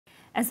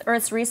As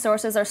Earth's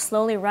resources are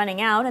slowly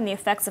running out and the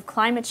effects of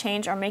climate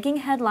change are making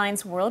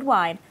headlines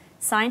worldwide,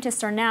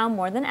 scientists are now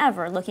more than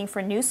ever looking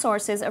for new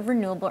sources of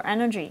renewable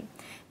energy.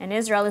 And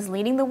Israel is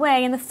leading the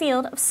way in the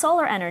field of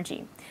solar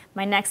energy.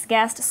 My next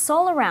guest,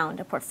 SolAround,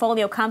 a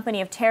portfolio company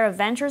of Terra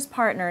Ventures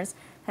partners,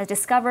 has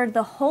discovered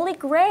the holy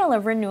grail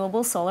of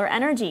renewable solar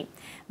energy: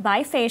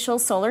 bifacial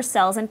solar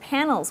cells and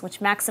panels, which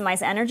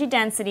maximize energy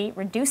density,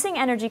 reducing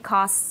energy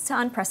costs to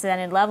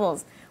unprecedented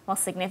levels, while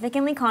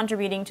significantly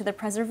contributing to the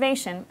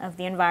preservation of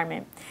the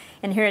environment.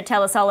 And here to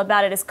tell us all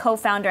about it is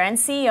co-founder and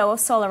CEO of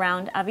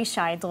SolAround,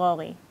 Avishai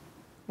Drori.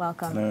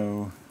 Welcome.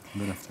 Hello,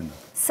 good afternoon.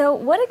 So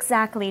what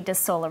exactly does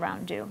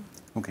SolAround do?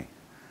 Okay.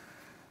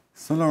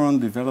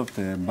 SolAround developed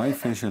a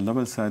bifacial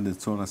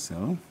double-sided solar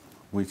cell,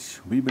 which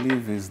we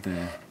believe is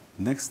the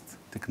next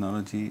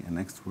technology and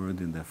next word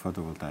in the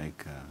photovoltaic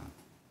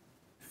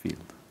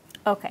field.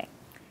 Okay.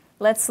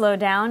 Let's slow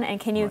down, and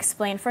can you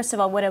explain, first of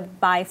all, what a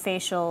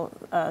bifacial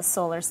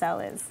solar cell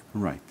is?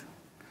 Right.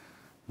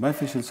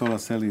 Bifacial solar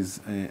cell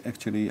is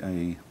actually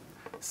a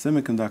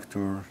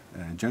semiconductor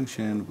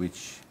junction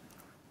which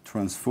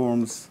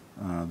transforms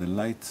the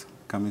light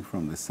coming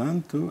from the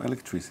sun to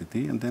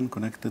electricity and then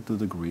connected to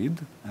the grid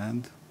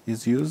and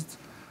is used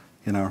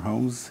in our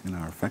homes, in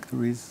our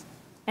factories.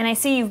 And I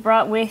see you've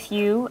brought with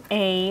you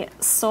a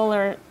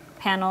solar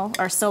panel,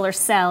 or solar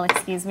cell,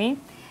 excuse me,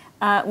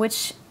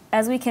 which,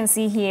 as we can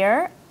see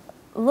here,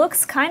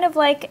 looks kind of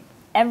like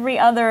every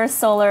other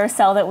solar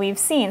cell that we've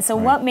seen. So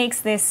what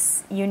makes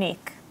this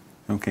unique?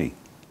 Okay.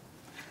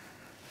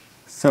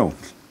 So,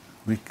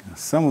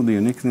 some of the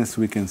uniqueness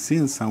we can see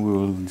and some we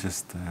will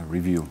just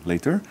review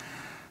later.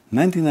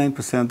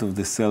 99% of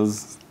the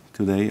cells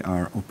today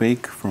are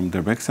opaque from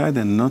their backside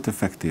and not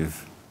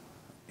effective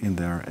in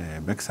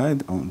their backside.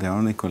 They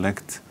only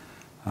collect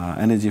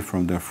energy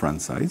from their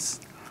front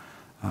sides.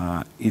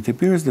 It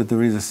appears that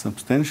there is a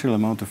substantial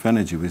amount of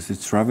energy which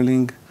is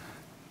traveling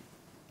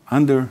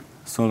under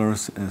solar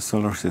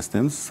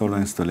systems, solar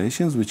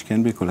installations, which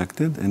can be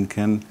collected and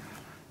can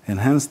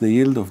enhance the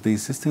yield of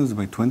these systems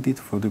by 20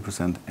 to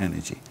 40%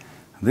 energy.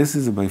 This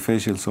is a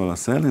bifacial solar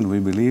cell, and we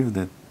believe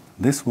that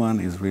this one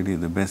is really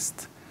the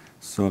best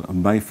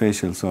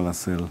bifacial solar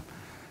cell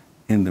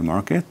in the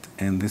market,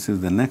 and this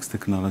is the next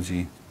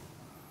technology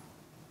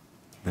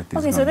that is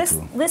Okay, so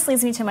this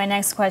leads me to my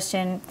next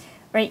question.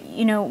 Right,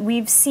 you know,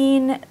 we've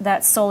seen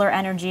that solar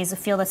energy is a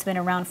field that's been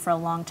around for a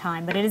long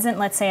time, but it isn't,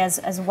 let's say,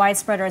 as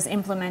widespread or as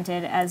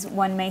implemented as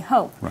one may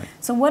hope. Right.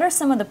 So what are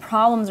some of the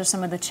problems or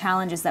some of the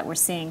challenges that we're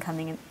seeing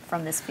coming in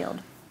from this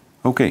field?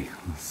 Okay,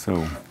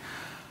 so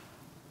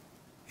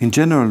in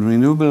general,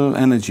 renewable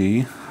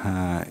energy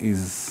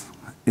is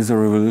a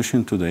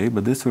revolution today,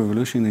 but this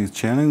revolution is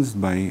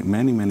challenged by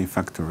many, many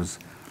factors.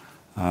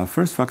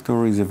 First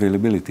factor is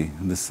availability.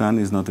 The sun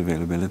is not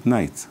available at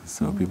night,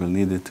 so people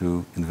needed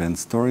to invent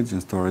storage,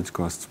 and storage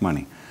costs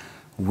money.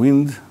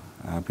 Wind,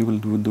 people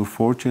would do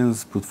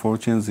fortunes, put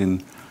fortunes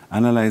in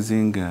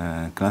analyzing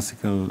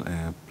classical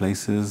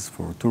places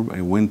for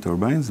wind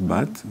turbines,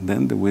 but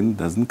then the wind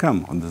doesn't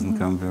come, or doesn't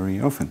come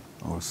very often,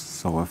 or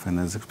so often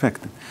as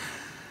expected.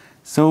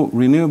 So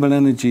renewable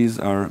energies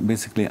are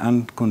basically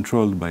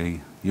uncontrolled by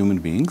human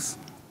beings,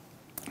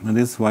 and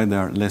that's why they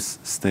are less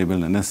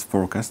stable and less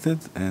forecasted,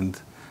 and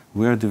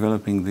we are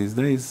developing these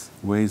days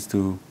ways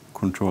to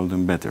control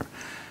them better.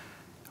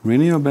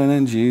 Renewable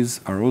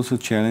energies are also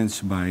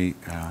challenged by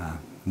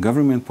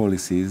government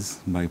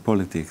policies, by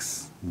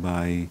politics,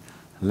 by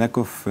lack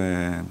of,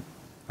 I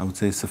would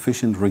say,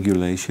 sufficient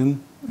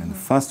regulation and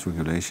fast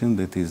regulation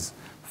that is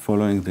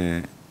following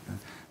the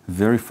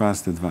very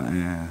fast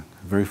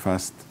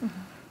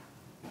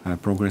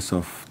progress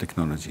of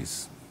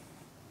technologies.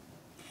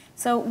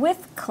 So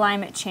with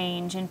climate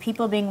change and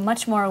people being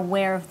much more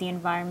aware of the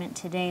environment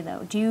today,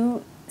 though, do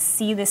you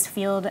see this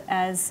field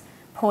as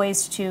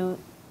poised to,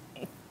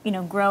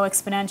 grow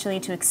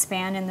exponentially, to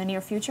expand in the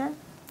near future?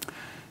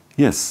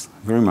 Yes,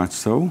 very much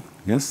so.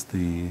 Yes,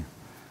 the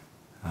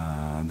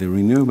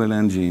renewable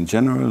energy in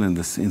general, and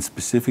in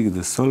specific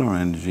the solar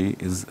energy,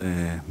 is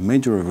a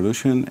major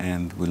revolution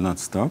and will not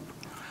stop.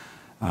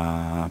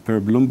 Per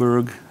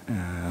Bloomberg,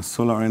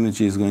 solar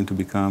energy is going to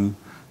become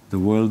the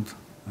world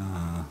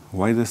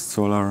widest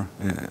solar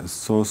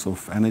source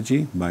of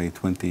energy by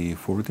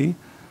 2040,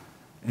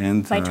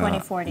 and by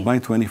 2040. By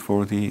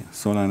 2040,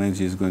 solar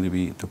energy is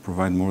going to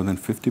provide more than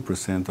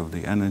 50% of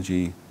the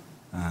energy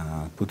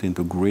put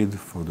into grid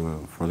for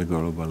the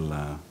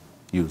global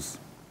use.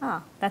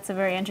 Ah, that's a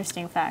very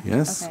interesting fact.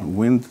 Yes, okay.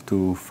 Wind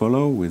to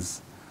follow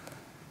with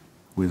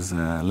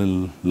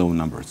little low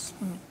numbers.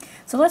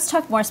 So let's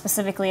talk more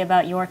specifically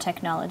about your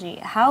technology.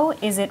 How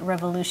is it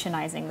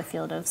revolutionizing the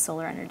field of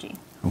solar energy?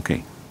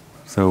 Okay.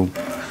 So,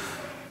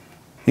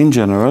 in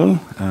general,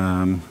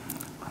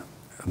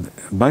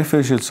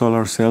 bifacial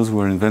solar cells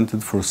were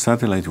invented for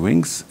satellite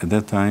wings. At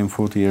that time,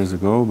 40 years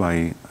ago,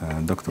 by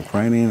Dr.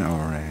 Kreinin,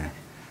 our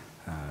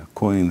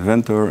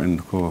co-inventor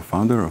and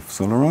co-founder of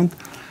SolAround.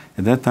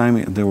 At that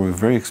time, they were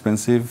very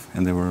expensive,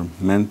 and they were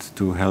meant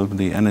to help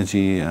the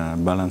energy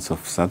balance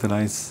of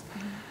satellites.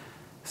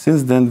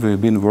 Since then,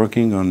 we've been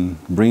working on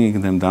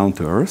bringing them down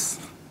to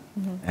earth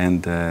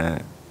and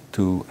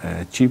to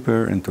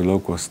cheaper and to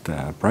low-cost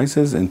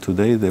prices. And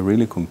today, they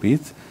really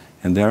compete,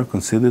 and they are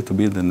considered to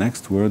be the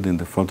next word in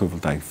the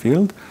photovoltaic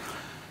field.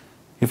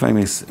 If I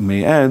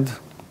may add,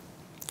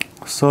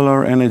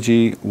 solar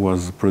energy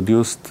was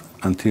produced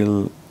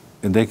until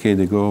a decade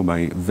ago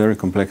by very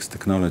complex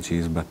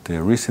technologies, but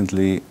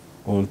recently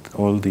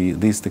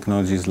these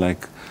technologies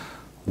like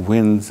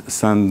wind,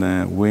 sun,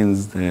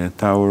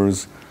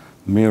 towers,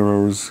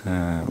 mirrors,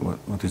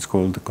 what is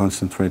called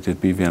concentrated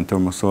PV and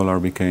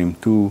thermosolar became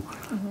too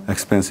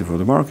expensive for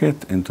the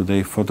market, and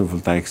today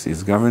photovoltaics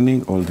is governing.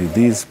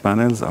 These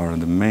panels are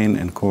the main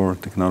and core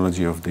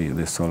technology of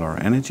the solar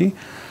energy.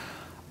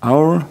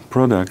 Our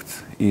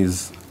product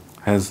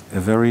has a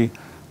very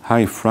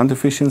high front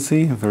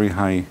efficiency, a very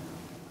high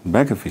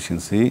back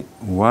efficiency,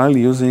 while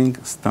using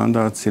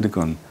standard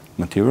silicon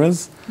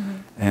materials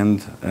and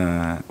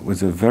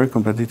with a very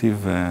competitive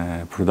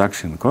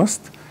production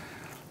cost,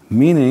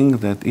 meaning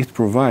that it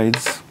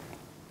provides,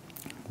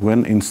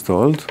 when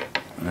installed,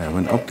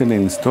 when optimally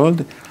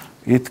installed,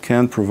 it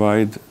can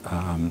provide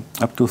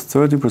up to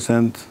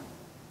 30%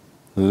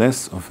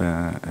 less of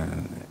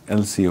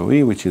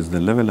LCOE, which is the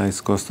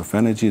levelized cost of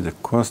energy. The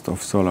cost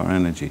of solar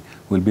energy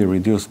will be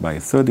reduced by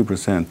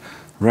 30%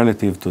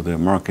 relative to the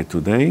market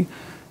today,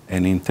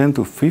 and in 10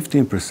 to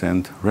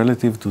 15%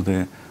 relative to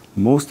the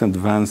most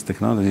advanced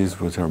technologies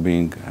which are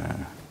being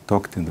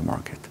talked in the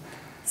market.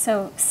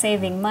 So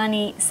saving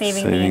money,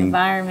 saving the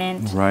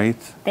environment.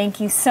 Right. Thank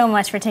you so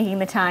much for taking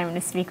the time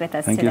to speak with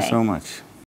us today. Thank you so much.